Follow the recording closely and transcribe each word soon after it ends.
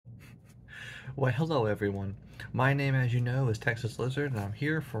Well, hello everyone. My name, as you know, is Texas Lizard, and I'm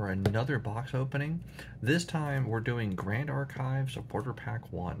here for another box opening. This time we're doing Grand Archive Supporter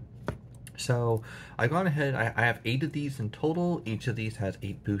Pack 1. So I've gone ahead, I have 8 of these in total. Each of these has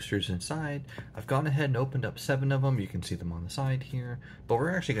 8 boosters inside. I've gone ahead and opened up 7 of them. You can see them on the side here. But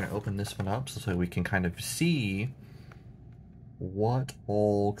we're actually going to open this one up so we can kind of see what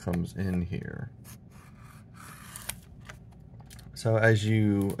all comes in here. So as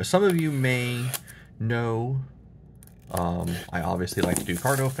some of you may know, I obviously like to do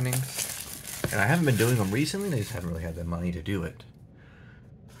card openings, and I haven't been doing them recently. I just haven't really had the money to do it.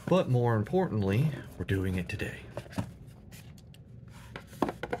 But more importantly, we're doing it today.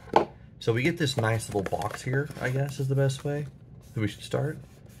 So we get this nice little box here, I guess is the best way that we should start.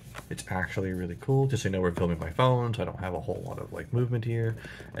 It's actually really cool. Just so you know, we're filming my phone, so I don't have a whole lot of like movement here.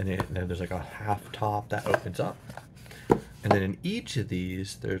 And then there's like a half top that opens up. And then in each of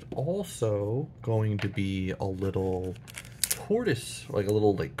these, there's also going to be a little tortoise, like a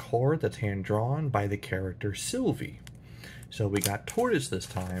little like card that's hand drawn by the character Sylvie. So we got tortoise this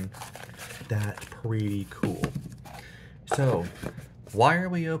time. That's pretty cool. So why are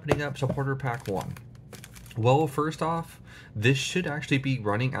we opening up Supporter Pack 1? Well, first off, this should actually be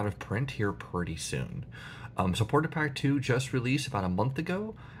running out of print here pretty soon. Supporter Pack 2 just released about a month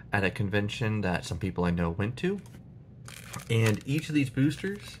ago at a convention that some people I know went to. And each of these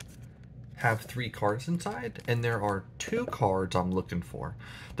boosters have 3 cards inside, and there are 2 cards I'm looking for.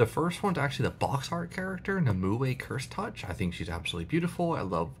 The first one's actually the box art character, Nimue Curse Touch. I think she's absolutely beautiful. I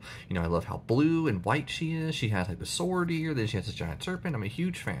love how blue and white she is. She has like the sword here, then she has this giant serpent. I'm a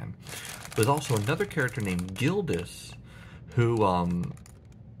huge fan. There's also another character named Gildus, who,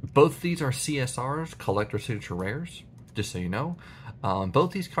 both of these are CSRs, Collector Signature Rares, just so you know.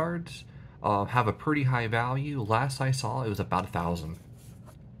 Both these cards have a pretty high value. Last I saw, it was about 1,000.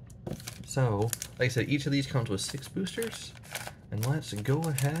 So, like I said, each of these comes with 6 boosters. And let's go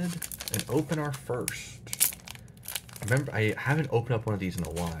ahead and open our first. Remember, I haven't opened up one of these in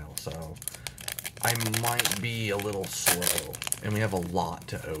a while, so I might be a little slow. And we have a lot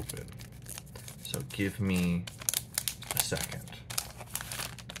to open. So give me a second.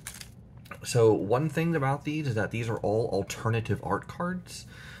 So one thing about these is that these are all alternative art cards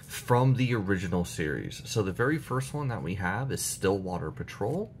from the original series. So the very first one that we have is Stillwater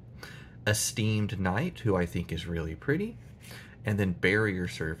Patrol, Esteemed Knight, who I think is really pretty, and then Barrier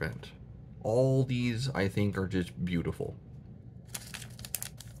Servant. All these I think are just beautiful.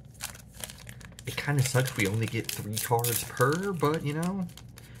 It kind of sucks we only get 3 cards per, but you know,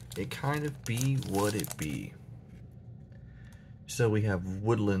 it kind of be what it be. So we have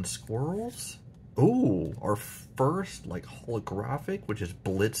Woodland Squirrels. Ooh, our first like holographic, which is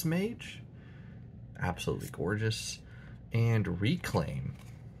Blitzmage. Absolutely gorgeous. And Reclaim.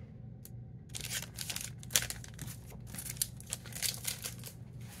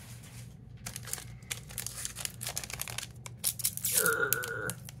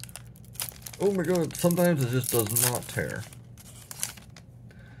 Oh my god, sometimes it just does not tear.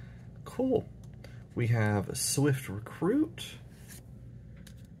 Cool. We have Swift Recruit,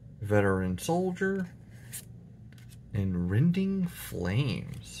 Veteran Soldier, and Rending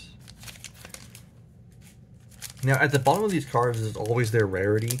Flames. Now, at the bottom of these cards is always their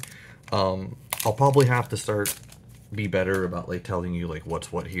rarity. I'll probably have to be better about like telling you like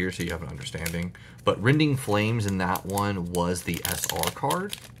what's what here so you have an understanding. But Rending Flames in that one was the SR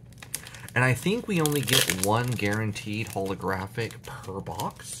card. And I think we only get 1 guaranteed holographic per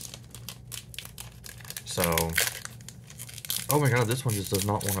box. So, oh my god, this one just does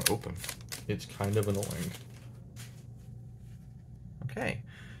not want to open. It's kind of annoying. Okay,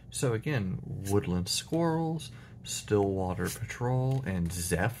 so again, Woodland Squirrels, Stillwater Patrol, and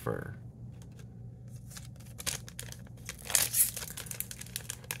Zephyr.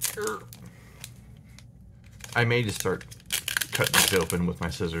 I may just start cutting this open with my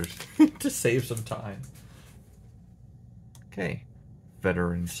scissors to save some time. Okay,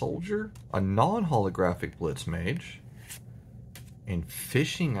 Veteran Soldier, a non-holographic Blitzmage, and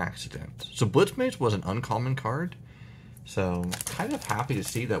Fishing Accident. So Blitzmage was an uncommon card, so kind of happy to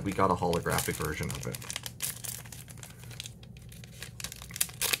see that we got a holographic version of it.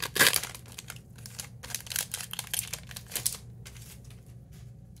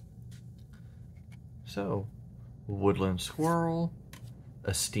 So, Woodland Squirrel,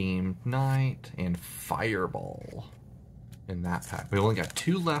 Esteemed Knight, and Fireball in that pack. We only got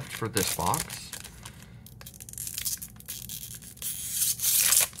 2 left for this box.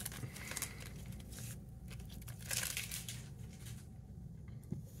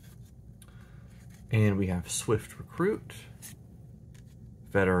 And we have Swift Recruit,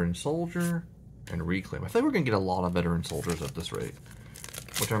 Veteran Soldier, and Reclaim. I think we're going to get a lot of veteran soldiers at this rate,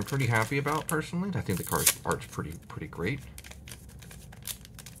 which I'm pretty happy about personally. I think the card art's pretty great.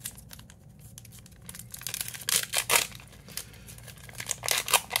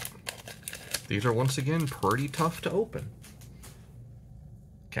 These are once again pretty tough to open.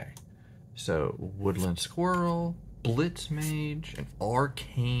 Okay, so Woodland Squirrel, Blitz Mage, and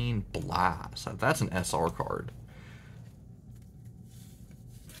Arcane Blast. That's an SR card.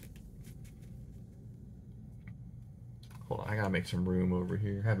 Hold on, I gotta make some room over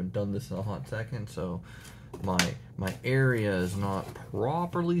here. Haven't done this in a hot second, so my area is not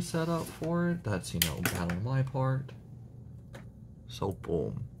properly set up for it. That's, you know, bad on my part. So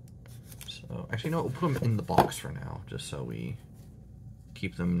boom. So actually, no, we'll put them in the box for now, just so we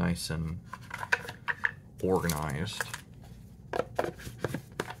keep them nice and organized.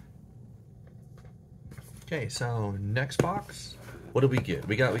 Okay, so next box. What did we get?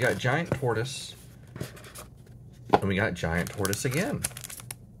 We got Giant Tortoise. And we got Giant Tortoise again.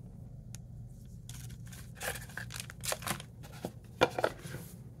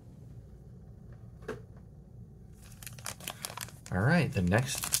 All right, the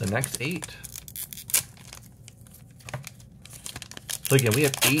next 8. So again, we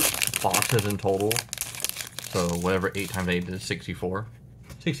have 8 boxes in total. So whatever 8 times 8 is 64.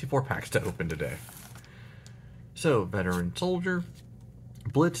 64 packs to open today. So Veteran Soldier,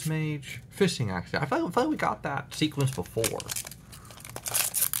 Blitz Mage, Fishing Axe. I feel like we got that sequence before.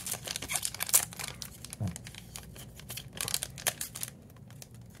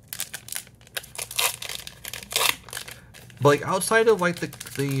 But like outside of like the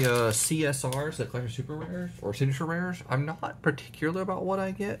CSRs, the Collector Super Rares or Signature Rares, I'm not particular about what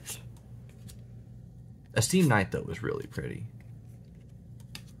I get. Esteemed Knight though is really pretty.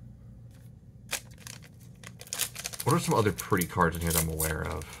 What are some other pretty cards in here that I'm aware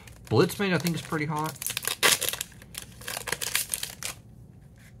of? Blitzmate I think is pretty hot.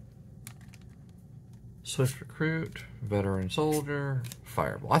 Swift Recruit, Veteran Soldier,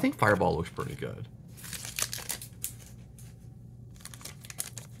 Fireball. I think Fireball looks pretty good.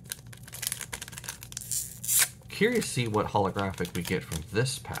 Curious to see what holographic we get from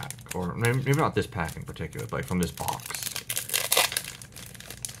this pack, or maybe not this pack in particular, but like from this box.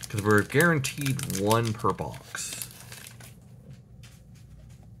 Because we're guaranteed 1 per box.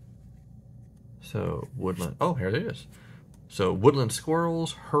 So Woodland, oh here it is. So Woodland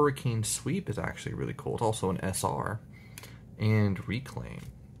Squirrels, Hurricane Sweep is actually really cool. It's also an SR, and Reclaim.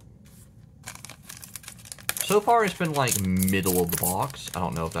 So far it's been like middle of the box. I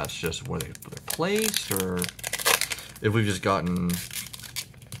don't know if that's just where they're placed or if we've just gotten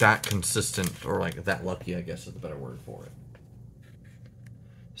that consistent or like that lucky, I guess is the better word for it.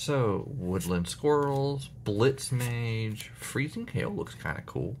 So Woodland Squirrels, Blitz Mage, Freezing Hail looks kind of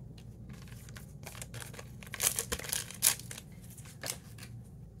cool.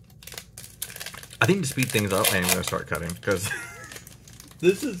 I think to speed things up, I'm going to start cutting because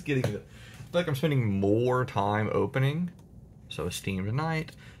this is getting, I feel like I'm spending more time opening. So Esteemed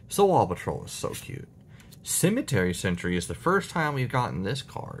Knight, Soul Patrol is so cute. Cemetery Sentry is the first time we've gotten this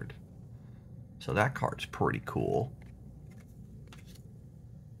card. So that card's pretty cool.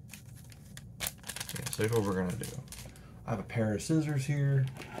 Yeah, so here's what we're going to do. I have a pair of scissors here.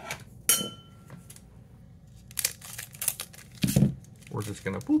 We're just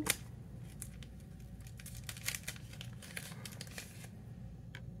going to boop.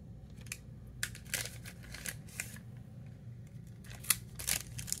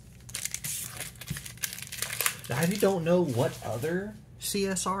 I don't know what other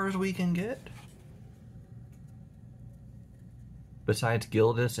CSRs we can get besides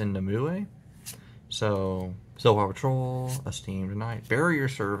Gildas and Nimue. So Soul Patrol, Esteemed Knight, Barrier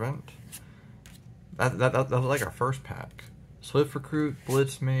Servant. That was like our first pack. Swift Recruit,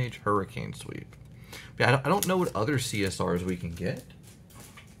 Blitz Mage, Hurricane Sweep. But yeah, I don't know what other CSRs we can get.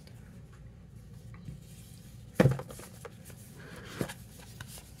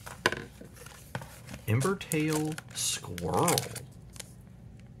 Embertail Squirrel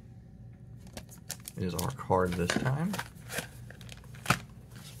is our card this time.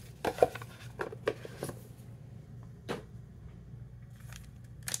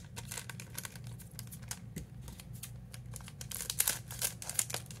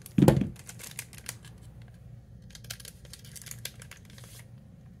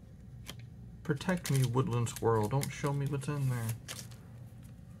 Protect me, Woodland Squirrel. Don't show me what's in there.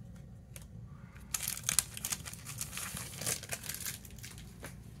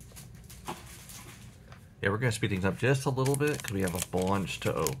 Yeah, we're going to speed things up just a little bit because we have a bunch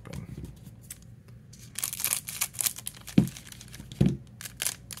to open.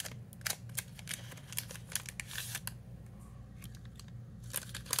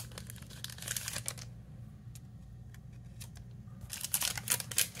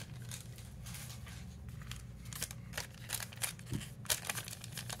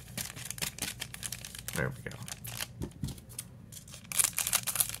 There we go.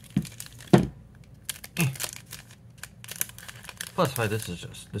 Plus,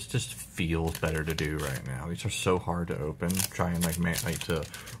 this just feels better to do right now. These are so hard to open. Try and like to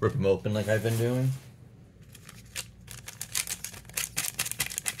rip them open like I've been doing.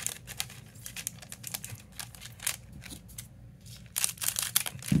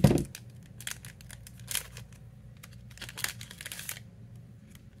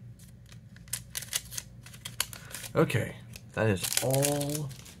 Okay, that is all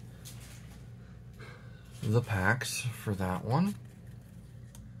the packs for that one.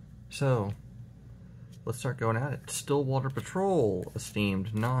 So, let's start going at it. Stillwater Patrol,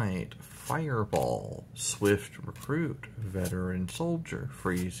 Esteemed Knight, Fireball, Swift Recruit, Veteran Soldier,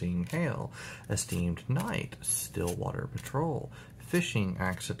 Freezing Hail, Esteemed Knight, Stillwater Patrol, Fishing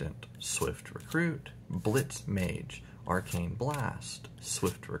Accident, Swift Recruit, Blitz Mage, Arcane Blast,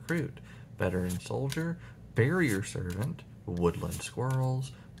 Swift Recruit, Veteran Soldier, Barrier Servant, Woodland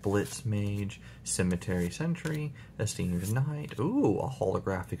Squirrels, Blitz Mage, Cemetery Sentry, Esteemed Knight, ooh, a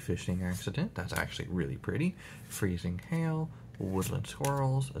holographic fishing accident, that's actually really pretty, Freezing Hail, Woodland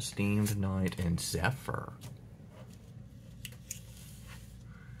Squirrels, Esteemed Knight, and Zephyr.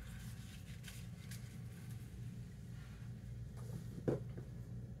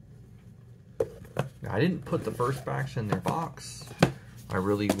 Now, I didn't put the first packs in their box. I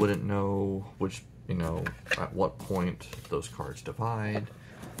really wouldn't know which, you know, at what point those cards divide.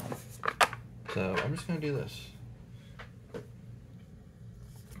 So I'm just gonna do this.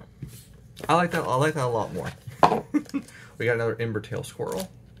 I like that a lot more. We got another Embertail Squirrel.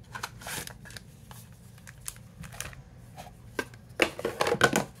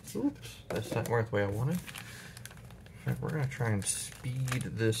 Oops, that's not worth the way I wanted. In fact, we're gonna try and speed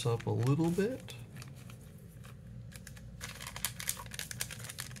this up a little bit.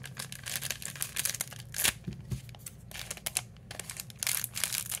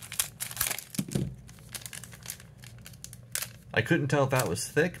 I couldn't tell if that was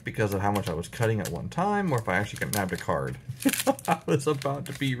thick because of how much I was cutting at one time, or if I actually nabbed a card. I was about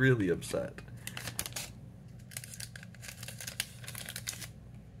to be really upset.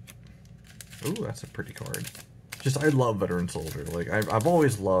 Ooh, that's a pretty card. Just, I love Veteran Soldier. Like, I've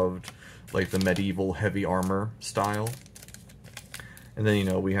always loved, like, the medieval heavy armor style. And then, you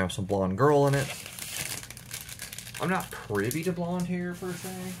know, we have some blonde girl in it. I'm not privy to blonde hair, per se.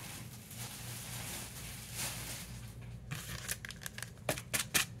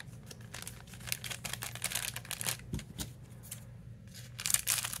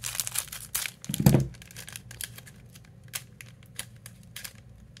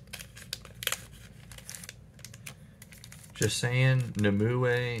 Just saying, Nimue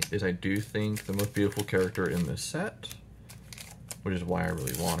is, I do think, the most beautiful character in this set, which is why I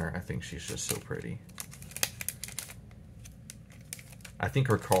really want her. I think she's just so pretty. I think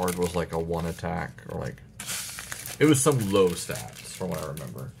her card was like a 1 attack, or like, it was some low stats from what I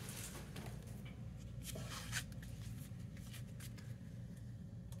remember.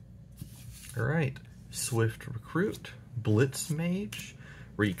 Alright, Swift Recruit, Blitz Mage,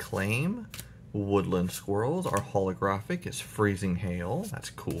 Reclaim, Woodland Squirrels. Our holographic is Freezing Hail, that's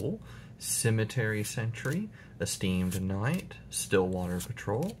cool. Cemetery Sentry, Esteemed Knight, Stillwater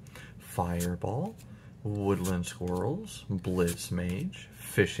Patrol, Fireball, Woodland Squirrels, Blitz Mage,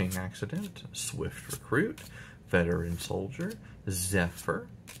 Fishing Accident, Swift Recruit, Veteran Soldier, Zephyr,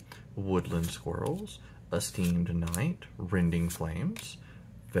 Woodland Squirrels, Esteemed Knight, Rending Flames,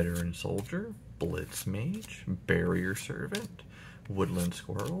 Veteran Soldier, Blitz Mage, Barrier Servant, Woodland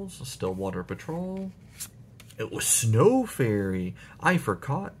Squirrels, Stillwater Patrol. It was Snow Fairy. I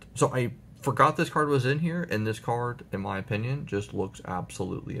forgot this card was in here, and this card, in my opinion, just looks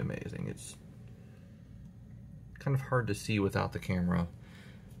absolutely amazing. It's kind of hard to see without the camera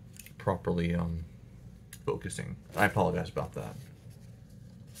properly focusing. I apologize about that.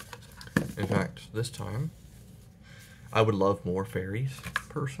 In fact, this time, I would love more fairies,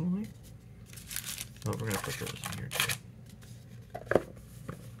 personally. Oh, we're going to put those in here, too.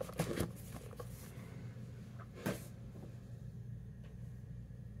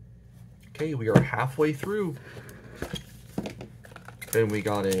 Okay, we are halfway through. Then we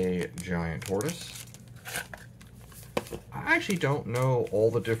got a giant tortoise. I actually don't know all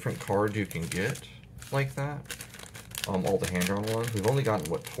the different cards you can get like that. All the hand-drawn ones. We've only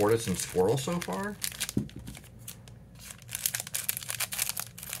gotten, what, tortoise and squirrel so far?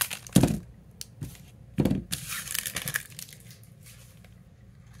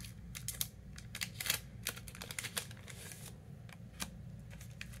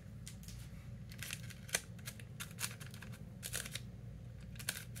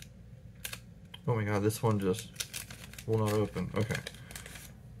 Oh my god, this one just will not open. Okay.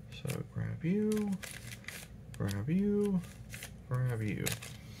 So grab you, grab you, grab you.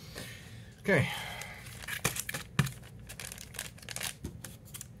 Okay.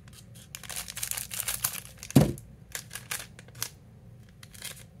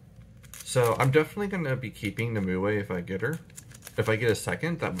 So I'm definitely going to be keeping Nimue if I get her. If I get a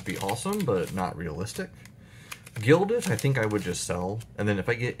second, that would be awesome, but not realistic. Gilded, I think I would just sell. And then if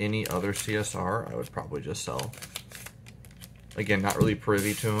I get any other CSR, I would probably just sell. Again, not really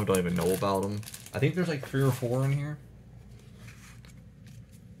privy to them, don't even know about them. I think there's like 3 or 4 in here.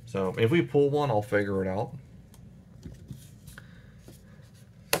 So if we pull one, I'll figure it out.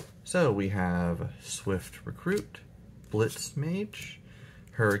 So we have Swift Recruit, Blitz Mage,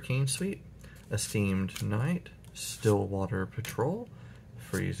 Hurricane Sweep, Esteemed Knight, Stillwater Patrol,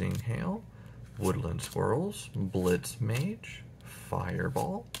 Freezing Hail, Woodland Squirrels, Blitz Mage,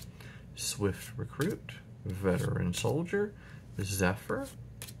 Fireball, Swift Recruit, Veteran Soldier, Zephyr,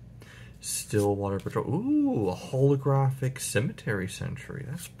 Stillwater Patrol. Ooh, a holographic Cemetery Sentry.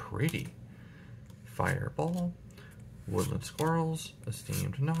 That's pretty. Fireball, Woodland Squirrels,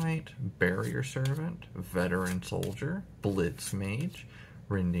 Esteemed Knight, Barrier Servant, Veteran Soldier, Blitz Mage,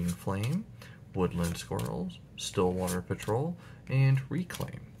 Rending Flame, Woodland Squirrels, Stillwater Patrol, and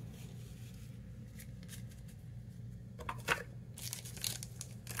Reclaim.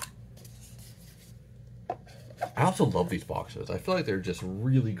 I also love these boxes. I feel like they're just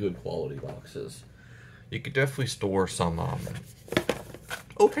really good quality boxes. You could definitely store some,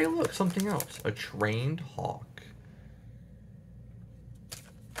 okay, look, something else. A Trained Hawk.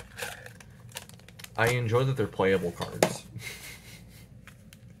 I enjoy that they're playable cards.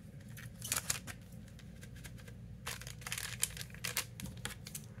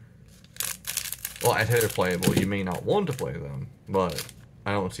 Well, I say they're playable. You may not want to play them, but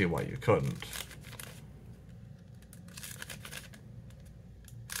I don't see why you couldn't.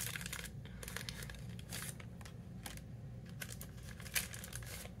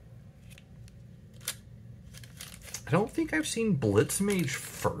 I don't think I've seen Blitz Mage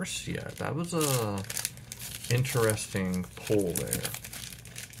first yet. That was a interesting pull there.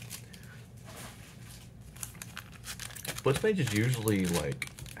 Blitz Mage is usually like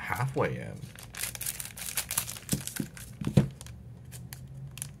halfway in.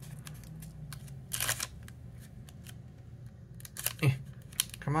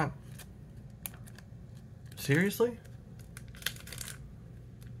 Come on. Seriously?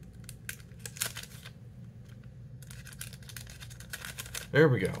 There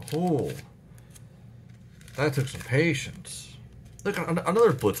we go. Oh, that took some patience. Look,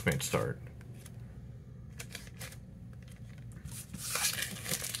 another Blitzmate start.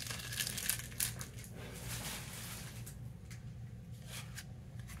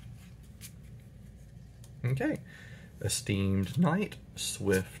 Okay. Esteemed Knight,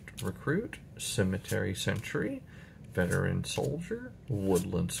 Swift Recruit, Cemetery Sentry, Veteran Soldier,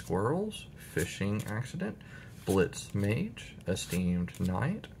 Woodland Squirrels, Fishing Accident, Blitz Mage, Esteemed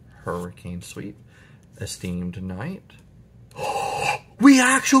Knight, Hurricane Sweep, Esteemed Knight. We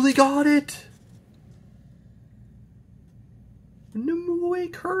actually got it! Nimue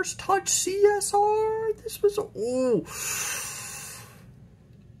Curse Touch CSR! This was... Oh!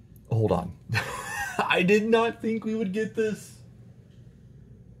 Hold on. I did not think we would get this.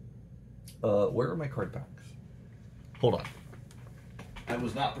 Where are my card packs? Hold on. I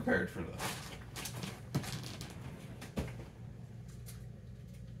was not prepared for this.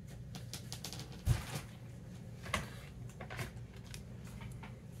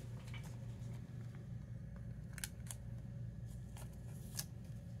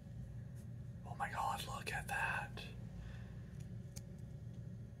 Oh my god, look at that.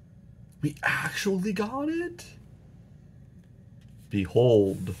 We actually got it?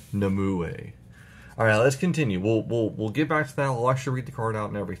 Behold, Nimue. All right, let's continue. We'll get back to that. We'll actually read the card out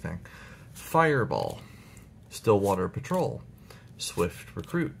and everything. Fireball, Stillwater Patrol, Swift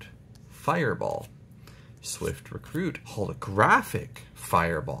Recruit, Fireball, Swift Recruit, holographic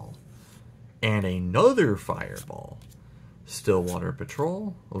Fireball, and another Fireball. Stillwater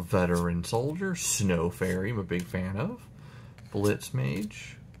Patrol, Veteran Soldier, Snow Fairy, I'm a big fan of, Blitz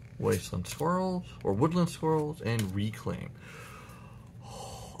Mage, Wasteland Squirrels, or Woodland Squirrels, and Reclaim.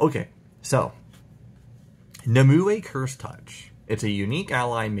 Okay, so, Nimue Curse Touch. It's a unique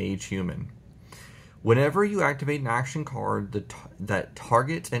ally mage human. Whenever you activate an action card that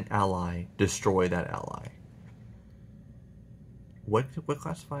targets an ally, destroy that ally. What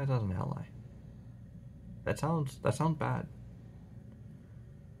classifies as an ally? That sounds bad.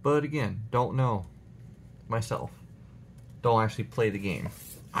 But again, don't know myself. Don't actually play the game.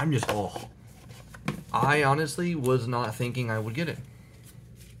 I'm just, oh. I honestly was not thinking I would get it.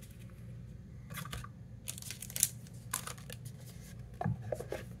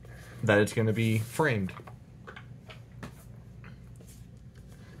 That it's going to be framed.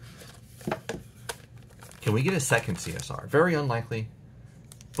 Can we get a second CSR? Very unlikely,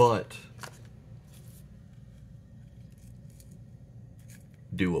 but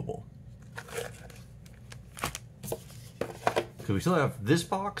doable. Because we still have this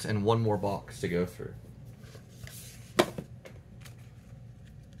box and one more box to go through.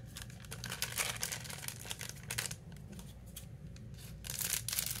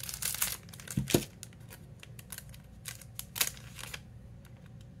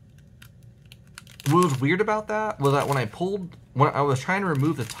 What was weird about that was that when I was trying to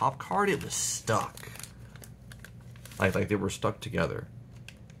remove the top card, it was stuck. Like they were stuck together.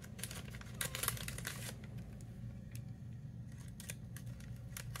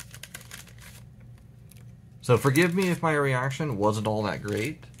 So forgive me if my reaction wasn't all that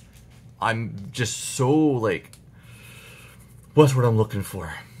great. I'm just so like, what's what I'm looking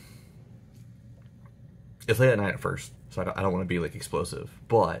for? It's late at night at first, so I don't want to be like explosive,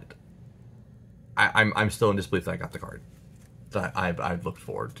 but I'm still in disbelief that I got the card that I've looked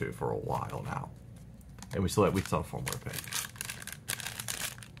forward to for a while now, and we still have 4 more picks.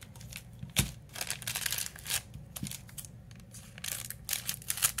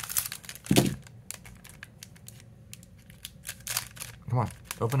 Come on,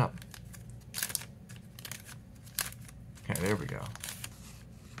 open up. Okay, there we go.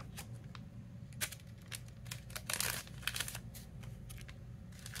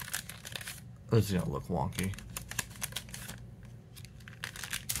 This is gonna look wonky.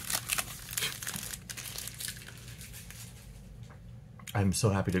 I'm so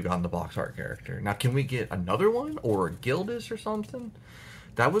happy to have gotten the box art character. Now, can we get another one or a Gildas or something?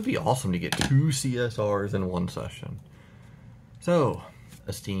 That would be awesome to get 2 CSRs in one session. So,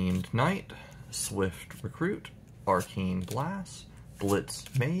 Esteemed Knight, Swift Recruit, Arcane Blast, Blitz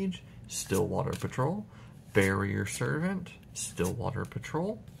Mage, Stillwater Patrol, Barrier Servant, Stillwater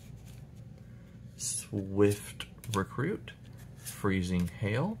Patrol, Swift Recruit, Freezing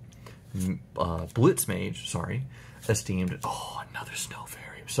Hail, Blitz Mage, sorry, Esteemed, oh, another Snow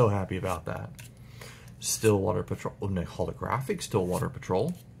Fairy, I'm so happy about that. Stillwater Patrol, oh, no, holographic Stillwater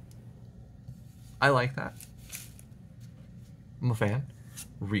Patrol, I like that, I'm a fan.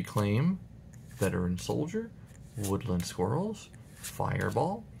 Reclaim, Veteran Soldier, Woodland Squirrels,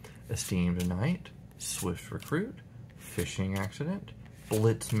 Fireball, Esteemed Knight, Swift Recruit, Fishing Accident,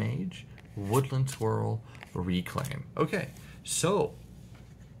 Blitz Mage, Woodland Squirrel, Reclaim. Okay, so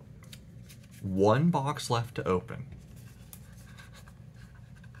 1 box left to open.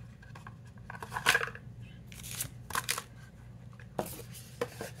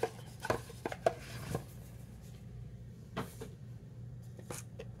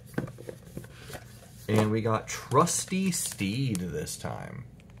 And we got Trusty Steed this time.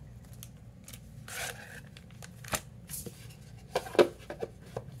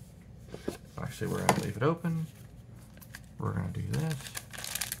 Actually, we're going to leave it open. We're going to do this.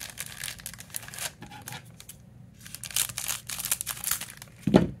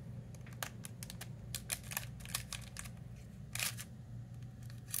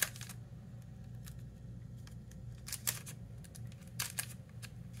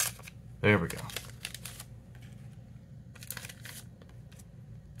 There we go.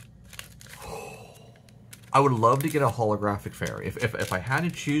 I would love to get a holographic fairy. If I had to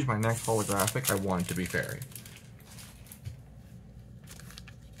choose my next holographic, I want it to be fairy.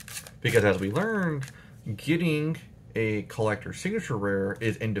 Because as we learned, getting a collector signature rare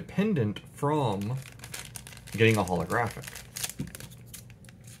is independent from getting a holographic.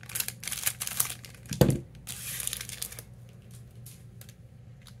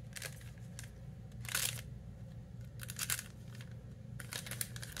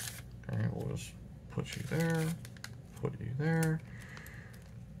 Okay, we'll just put you there, put you there.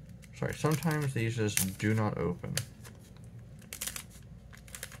 Sorry, sometimes these just do not open.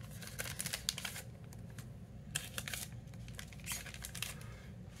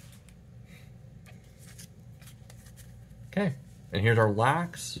 Okay, and here's our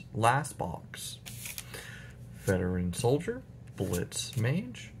last box. Veteran Soldier, Blitz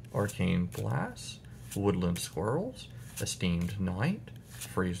Mage, Arcane Blast, Woodland Squirrels, Esteemed Knight,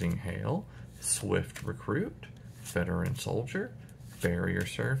 Freezing Hail, Swift Recruit, Veteran Soldier, Barrier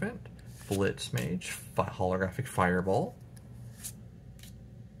Servant, Blitz Mage, Holographic Fireball,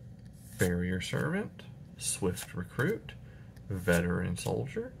 Barrier Servant, Swift Recruit, Veteran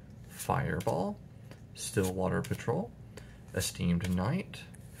Soldier, Fireball, Stillwater Patrol, Esteemed Knight,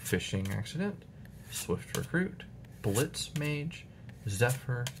 Fishing Accident, Swift Recruit, Blitz Mage,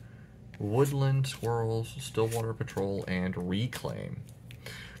 Zephyr, Woodland Squirrels, Stillwater Patrol, and Reclaim.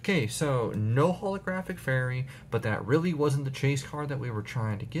 Okay, so no holographic fairy, but that really wasn't the chase card that we were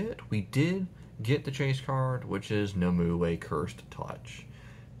trying to get. We did get the chase card, which is Nimue Cursed Touch.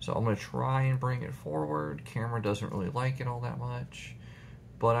 So I'm going to try and bring it forward. Camera doesn't really like it all that much.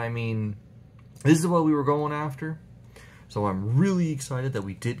 But I mean, this is what we were going after. So I'm really excited that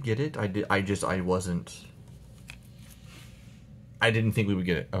we did get it. I didn't think we would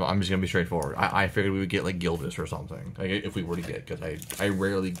get it. I'm just going to be straightforward. I figured we would get like Gildas or something, like, if we were to get it, because I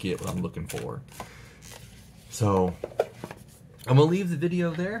rarely get what I'm looking for. So I'm going to leave the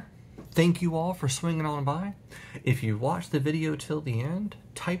video there. Thank you all for swinging on by. If you watched the video till the end,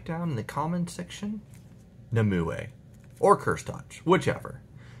 type down in the comments section, Nimue, or Cursed Touch, whichever.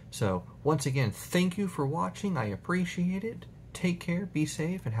 So once again, thank you for watching. I appreciate it. Take care, be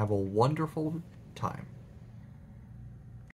safe, and have a wonderful time.